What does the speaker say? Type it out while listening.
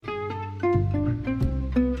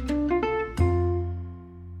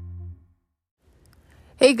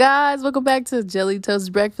Hey guys, welcome back to Jelly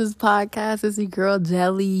Toast Breakfast Podcast. It's your girl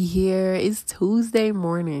Jelly here. It's Tuesday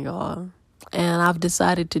morning, y'all. And I've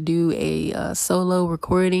decided to do a solo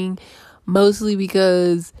recording, mostly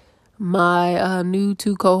because my new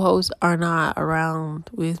two co-hosts are not around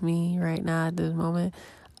with me right now at this moment.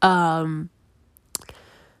 But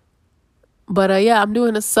I'm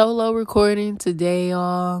doing a solo recording today,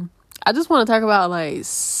 y'all. I just want to talk about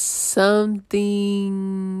something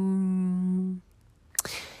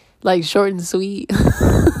short and sweet.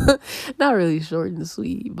 Not really short and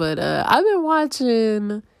sweet, but I've been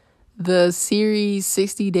watching the series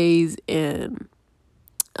 60 Days In.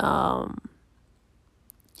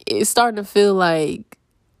 It's starting to feel like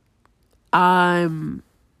I don't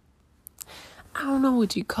know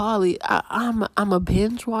what you call it. I'm a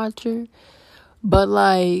binge watcher, but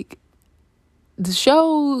the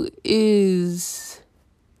show is,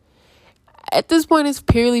 at this point, it's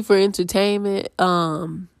purely for entertainment.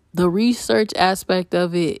 The research aspect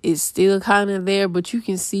of it is still kind of there, but you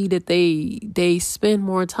can see that they spend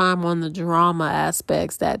more time on the drama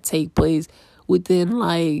aspects that take place within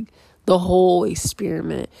the whole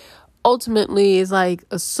experiment. Ultimately, it's like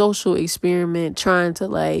a social experiment trying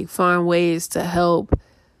to find ways to help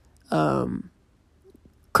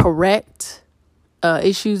correct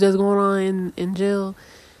issues that's going on in jail,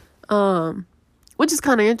 which is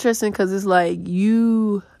kind of interesting because it's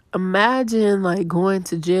you imagine going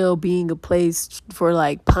to jail being a place for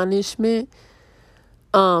punishment,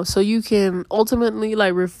 so you can ultimately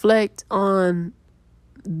reflect on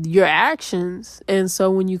your actions, and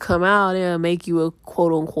so when you come out, it'll make you a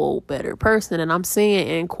quote unquote better person. And I'm saying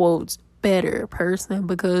in quotes better person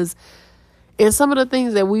because in some of the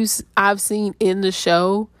things that I've seen in the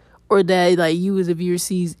show, or that you as a viewer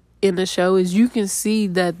sees in the show, is you can see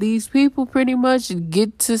that these people pretty much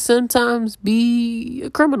get to sometimes be a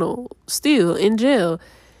criminal still in jail.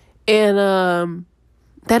 And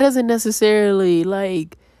that doesn't necessarily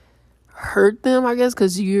hurt them, I guess,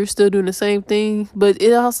 because you're still doing the same thing. But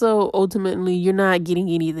it also, ultimately, you're not getting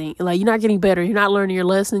anything. You're not getting better. You're not learning your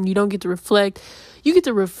lesson. You don't get to reflect. You get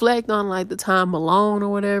to reflect on the time alone or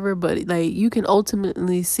whatever. But you can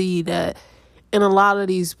ultimately see that in a lot of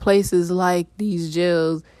these places, these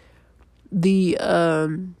jails, the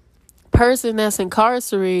person that's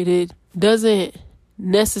incarcerated doesn't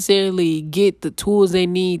necessarily get the tools they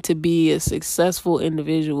need to be a successful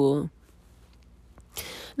individual.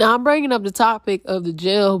 Now, I'm bringing up the topic of the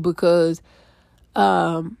jail because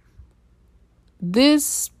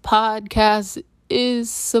this podcast is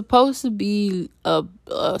supposed to be a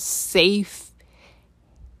safe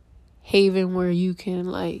haven where you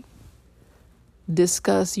can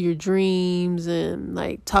discuss your dreams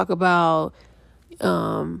and talk about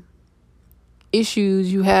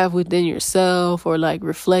issues you have within yourself, or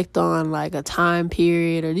reflect on a time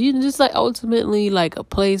period, or even just ultimately a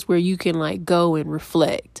place where you can go and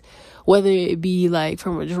reflect, whether it be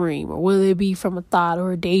from a dream, or whether it be from a thought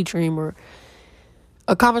or a daydream, or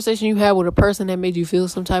a conversation you had with a person that made you feel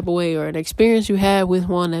some type of way, or an experience you had with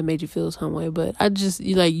one that made you feel some way. But I just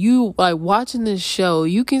watching this show,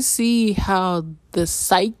 you can see how the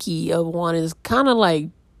psyche of one is kind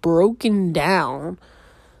of broken down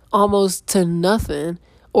almost to nothing,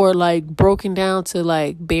 or broken down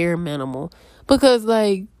to bare minimal, because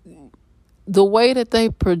the way that they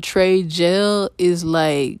portray jail is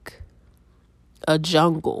a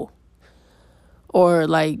jungle, or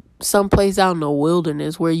someplace out in the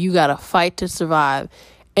wilderness where you gotta fight to survive,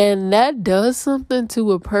 and that does something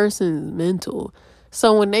to a person's mental.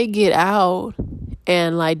 So when they get out,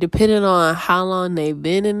 and depending on how long they've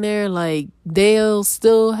been in there, they'll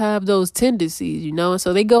still have those tendencies, and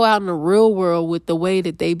so they go out in the real world with the way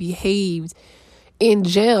that they behaved in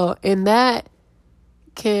jail, and that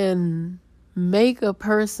can make a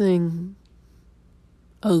person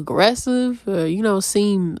aggressive, or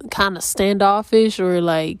seem kind of standoffish, or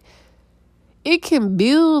it can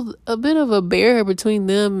build a bit of a barrier between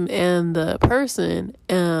them and the person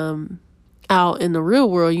out in the real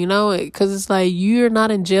world, because it's you're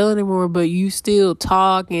not in jail anymore, but you still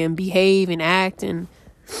talk and behave and act, and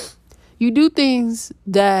you do things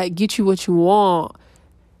that get you what you want,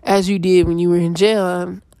 as you did when you were in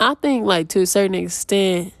jail. I think to a certain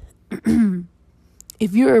extent,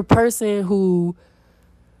 if you're a person who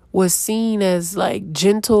was seen as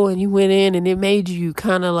gentle, and you went in and it made you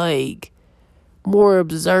kind of more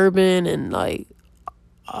observant and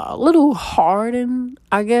a little hardened,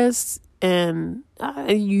 I guess, and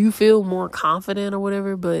you feel more confident or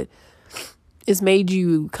whatever, but it's made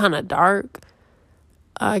you kind of dark,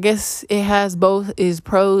 I guess it has both its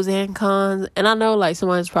pros and cons. And I know like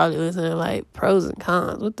somebody's probably listening like, pros and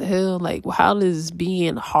cons, what the hell? Like, how does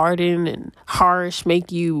being hardened and harsh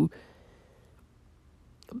make you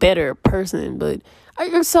a better person? But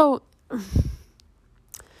so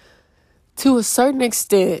to a certain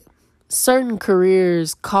extent, certain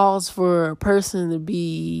careers calls for a person to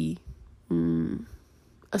be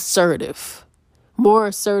assertive, more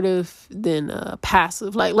assertive than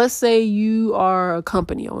passive. Like, let's say you are a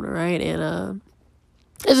company owner, right? And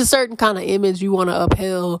there's a certain kind of image you want to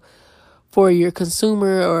uphold for your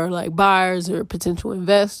consumer or like buyers or potential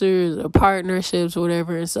investors or partnerships or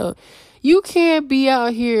whatever. And so you can't be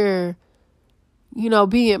out here,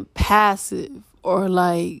 being passive or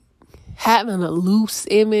like having a loose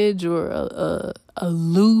image or a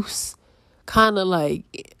loose kind of like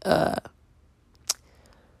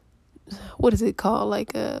what is it called?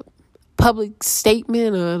 Like a public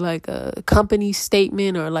statement or like a company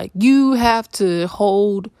statement, or like you have to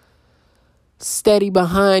hold steady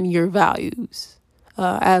behind your values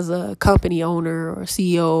as a company owner or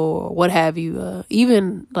CEO or what have you.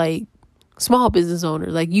 Even like small business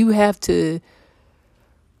owners, like you have to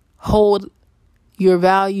hold your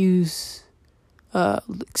values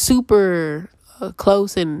super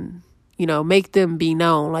close and, make them be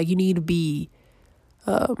known. Like you need to be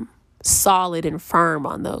solid and firm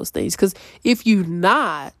on those things. Because if you're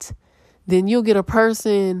not, then you'll get a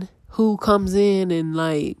person who comes in and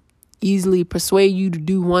like easily persuade you to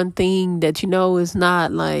do one thing that is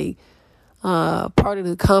not like part of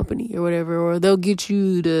the company or whatever, or they'll get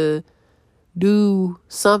you to do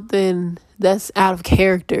something that's out of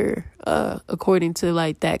character according to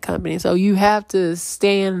like that company. So you have to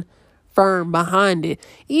stand firm behind it.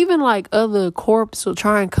 Even like other corps will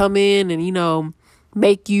try and come in and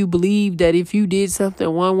make you believe that if you did something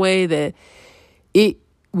one way that it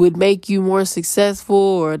would make you more successful,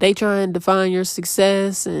 or they try and define your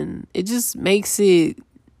success, and it just makes it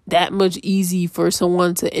that much easy for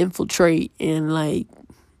someone to infiltrate and like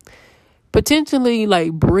potentially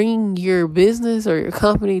like bring your business or your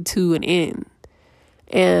company to an end.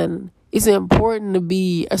 And it's important to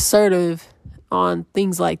be assertive on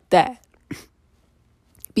things like that.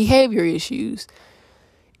 Behavior issues.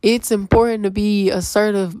 It's important to be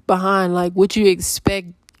assertive behind like what you expect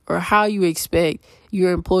or how you expect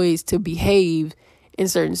your employees to behave in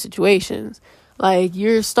certain situations. Like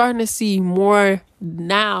you're starting to see more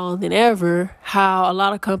now than ever how a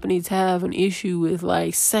lot of companies have an issue with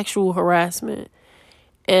like sexual harassment.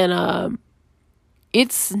 And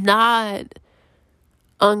it's not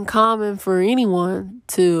uncommon for anyone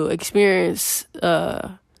to experience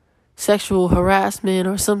sexual harassment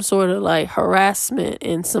or some sort of like harassment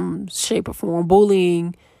in some shape or form,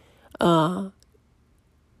 bullying at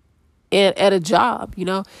a job.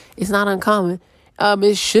 It's not uncommon.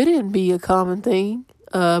 It shouldn't be a common thing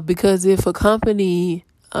because if a company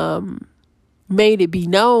made it be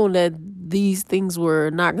known that these things were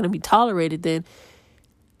not going to be tolerated, then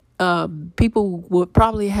people would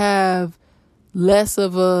probably have less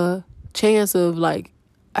of a chance of like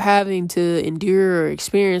having to endure or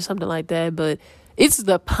experience something like that. But it's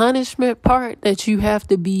the punishment part that you have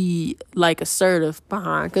to be like assertive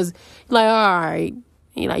behind, because like, all right,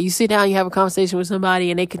 you sit down, you have a conversation with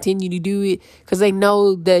somebody and they continue to do it because they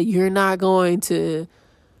know that you're not going to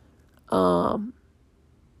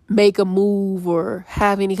make a move or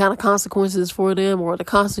have any kind of consequences for them, or the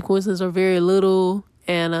consequences are very little,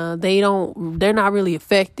 and they're not really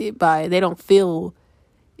affected by it. They don't feel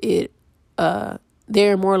it.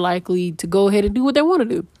 They're more likely to go ahead and do what they want to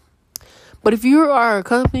do. But if you are a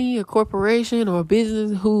company, a corporation, or a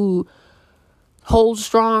business who holds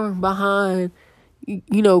strong behind,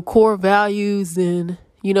 core values, then,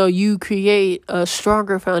 you create a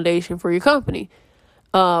stronger foundation for your company.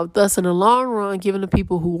 Thus, in the long run, giving the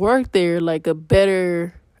people who work there like a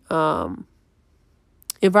better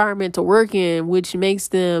environment to work in, which makes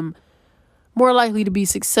them more likely to be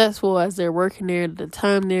successful as they're working there. The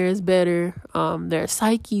time there is better. Their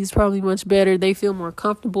psyche is probably much better. They feel more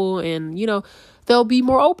comfortable, and, they'll be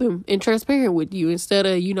more open and transparent with you instead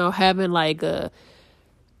of, having like a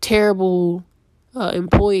terrible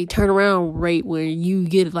employee turnaround rate where you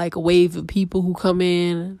get like a wave of people who come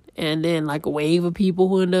in and then like a wave of people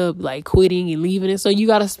who end up like quitting and leaving it. So you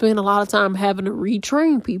got to spend a lot of time having to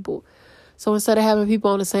retrain people. So instead of having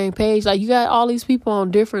people on the same page, like you got all these people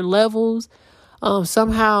on different levels.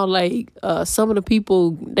 Somehow like some of the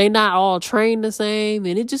people, they not all trained the same,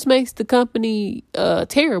 and it just makes the company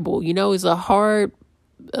terrible. It's a hard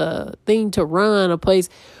thing to run a place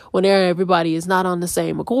when everybody is not on the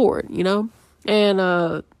same accord, And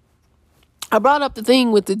I brought up the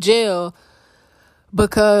thing with the jail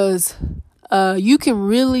because you can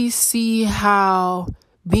really see how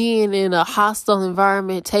being in a hostile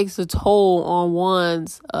environment takes a toll on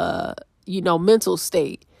one's, mental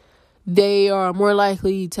state. They are more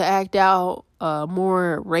likely to act out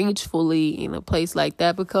more ragefully in a place like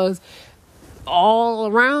that because all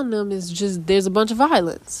around them is just, there's a bunch of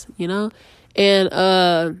violence, and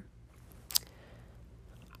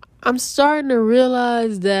I'm starting to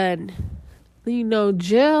realize that,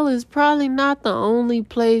 jail is probably not the only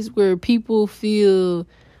place where people feel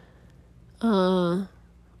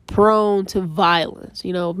prone to violence.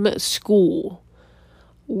 School,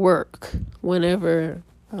 work, whenever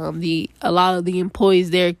a lot of the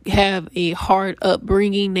employees there have a hard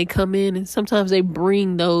upbringing, they come in and sometimes they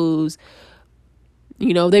bring those,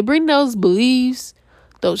 those beliefs,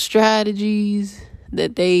 those strategies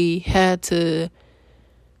that they had to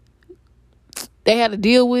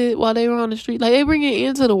deal with while they were on the street. Like, they bring it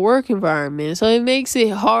into the work environment. So it makes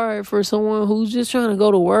it hard for someone who's just trying to go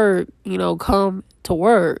to work, come to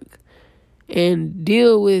work and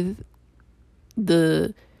deal with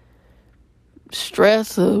the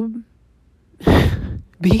stress of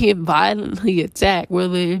being violently attacked,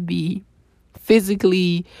 whether it be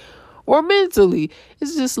physically or mentally.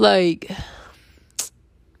 It's just like,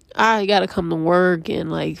 I gotta come to work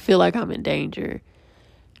and like feel like I'm in danger.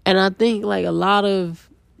 And I think like a lot of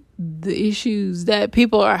the issues that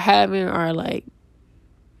people are having are like,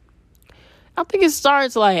 I think it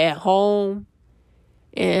starts like at home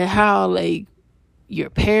and how like your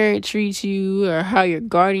parent treats you or how your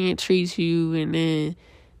guardian treats you, and then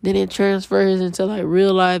it transfers into like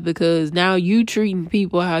real life because now you treating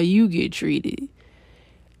people how you get treated.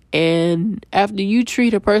 And after you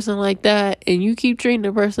treat a person like that and you keep treating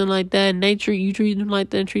a person like that and they treat them like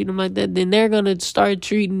that and treat them like that, then they're going to start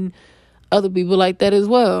treating other people like that as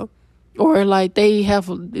well. Or like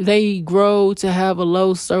they grow to have a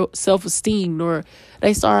low self-esteem, or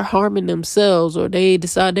they start harming themselves, or they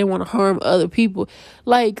decide they want to harm other people.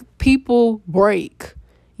 Like, people break,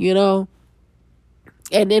 and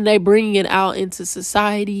then they bring it out into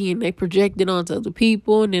society and they project it onto other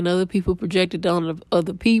people, and then other people project it on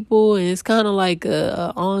other people. And it's kind of like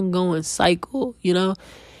a ongoing cycle,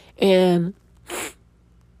 and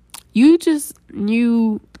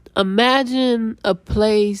you imagine a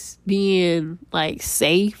place being like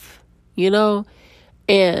safe,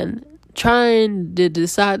 and trying to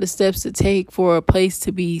decide the steps to take for a place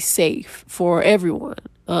to be safe for everyone,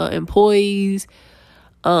 employees,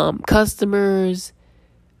 customers,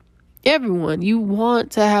 everyone. You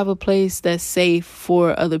want to have a place that's safe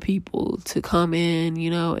for other people to come in,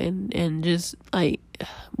 and just like,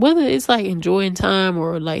 whether it's like enjoying time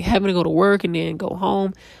or like having to go to work and then go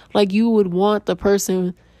home, like you would want the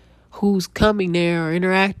person who's coming there or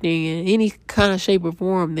interacting in any kind of shape or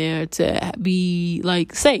form there to be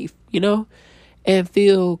like safe, and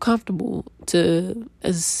feel comfortable, to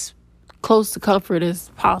as close to comfort as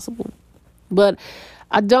possible. But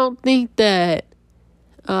I don't think that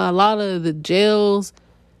a lot of the jails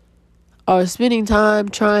are spending time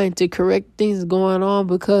trying to correct things going on,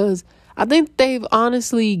 because I think they've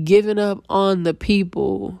honestly given up on the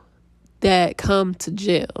people that come to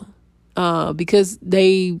jail, because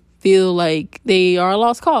they feel like they are a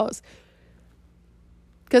lost cause.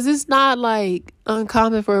 Because it's not like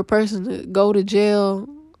uncommon for a person to go to jail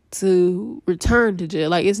to return to jail.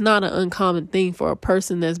 Like, it's not an uncommon thing for a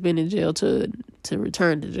person that's been in jail to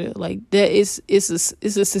return to jail. Like, that it's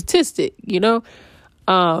a statistic,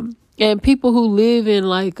 and people who live in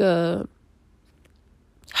like a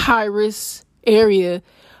high risk area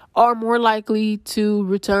are more likely to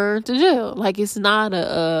return to jail. Like, it's not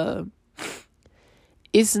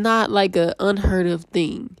like a unheard of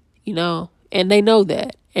thing, and they know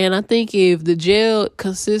that. And I think if the jail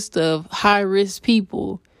consists of high risk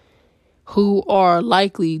people who are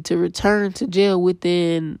likely to return to jail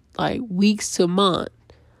within like weeks to months,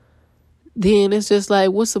 then it's just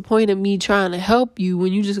like, what's the point of me trying to help you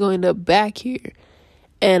when you just going to end up back here?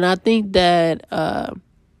 And I think that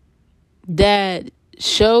that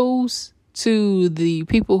shows to the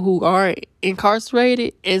people who are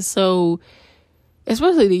incarcerated. And so,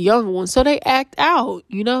 especially the young ones, so they act out,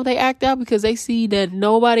 they act out because they see that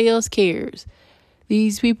nobody else cares.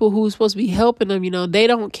 These people who's supposed to be helping them, they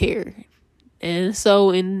don't care. And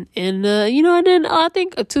so, and then I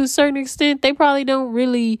think to a certain extent, they probably don't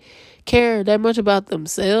really care that much about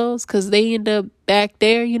themselves because they end up back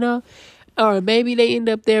there, or maybe they end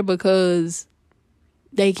up there because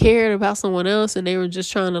they cared about someone else and they were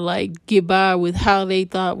just trying to like get by with how they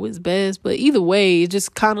thought was best. But either way, it's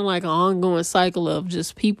just kind of like an ongoing cycle of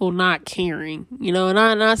just people not caring, and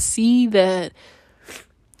I see that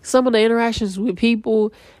some of the interactions with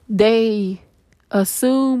people, they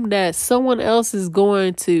assume that someone else is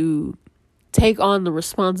going to take on the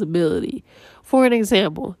responsibility. For an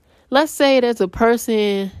example, let's say there's a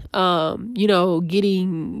person,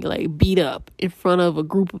 getting like beat up in front of a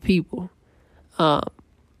group of people.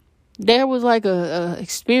 There was like a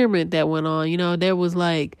experiment that went on. There was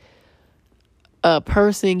like a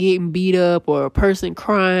person getting beat up or a person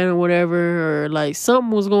crying or whatever, or like something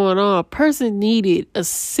was going on. A person needed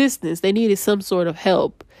assistance. They needed some sort of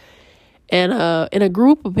help. And in a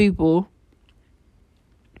group of people,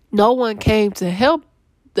 no one came to help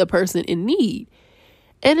the person in need.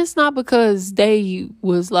 And it's not because they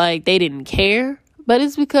didn't care, but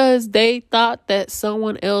it's because they thought that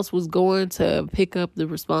someone else was going to pick up the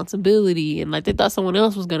responsibility, and like they thought someone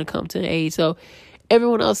else was going to come to aid. So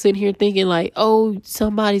everyone else sitting here thinking like, oh,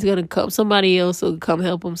 somebody's going to come. Somebody else will come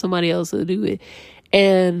help them. Somebody else will do it.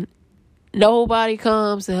 And nobody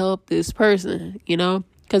comes to help this person,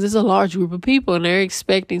 because it's a large group of people and they're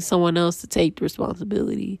expecting someone else to take the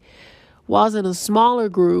responsibility. Whilst in a smaller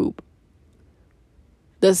group,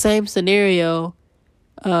 the same scenario,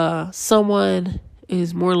 someone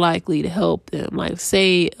is more likely to help them. Like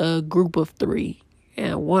say a group of 3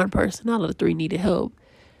 and one person out of the 3 needed help.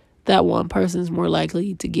 That one person is more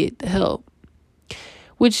likely to get the help,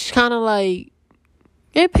 which kind of like,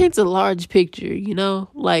 it paints a large picture,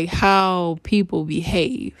 like how people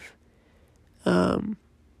behave.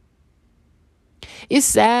 It's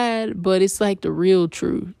sad, but it's like the real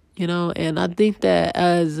truth, and I think that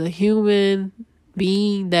as a human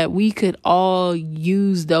being that we could all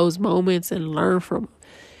use those moments and learn from them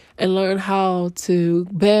and learn how to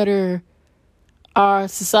better our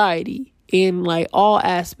society in like all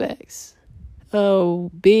aspects.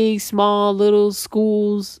 Big, small, little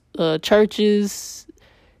schools, churches,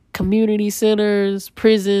 community centers,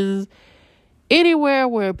 prisons, anywhere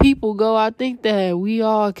where people go. I think that we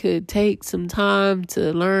all could take some time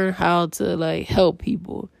to learn how to like help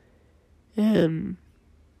people. And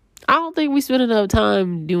I don't think we spend enough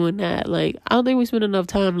time doing that. Like, I don't think we spend enough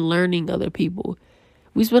time learning other people.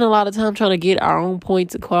 We spend a lot of time trying to get our own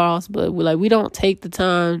points across, but we don't take the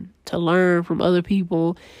time to learn from other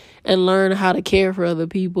people and learn how to care for other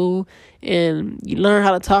people and you learn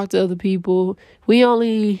how to talk to other people. We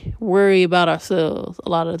only worry about ourselves a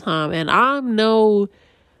lot of the time. And I'm no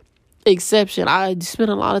exception. I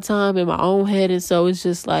spend a lot of time in my own head, and so it's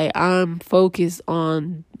just like I'm focused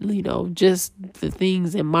on, just the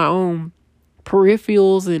things in my own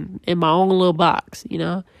peripherals and in my own little box,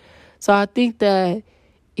 So I think that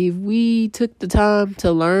if we took the time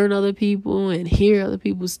to learn other people and hear other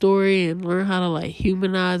people's story and learn how to like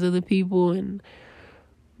humanize other people, and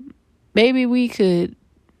maybe we could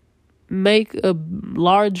make a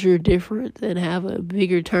larger difference and have a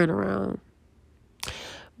bigger turnaround.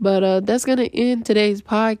 But that's going to end today's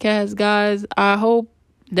podcast, guys. I hope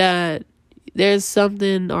that there's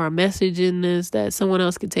something or a message in this that someone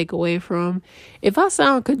else could take away from. If I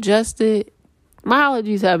sound congested, my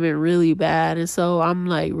allergies have been really bad, and so I'm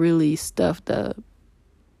like really stuffed up.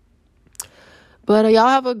 But y'all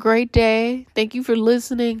have a great day. Thank you for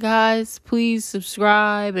listening, guys. Please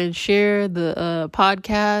subscribe and share the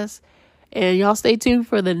podcast. And y'all stay tuned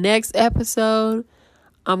for the next episode.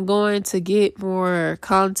 I'm going to get more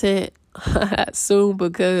content soon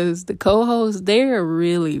because the co-hosts, they're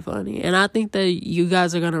really funny. And I think that you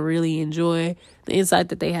guys are going to really enjoy the insight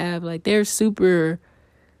that they have. Like, they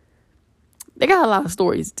got a lot of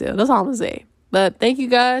stories to tell. That's all I'm going to say. But thank you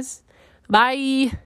guys. Bye.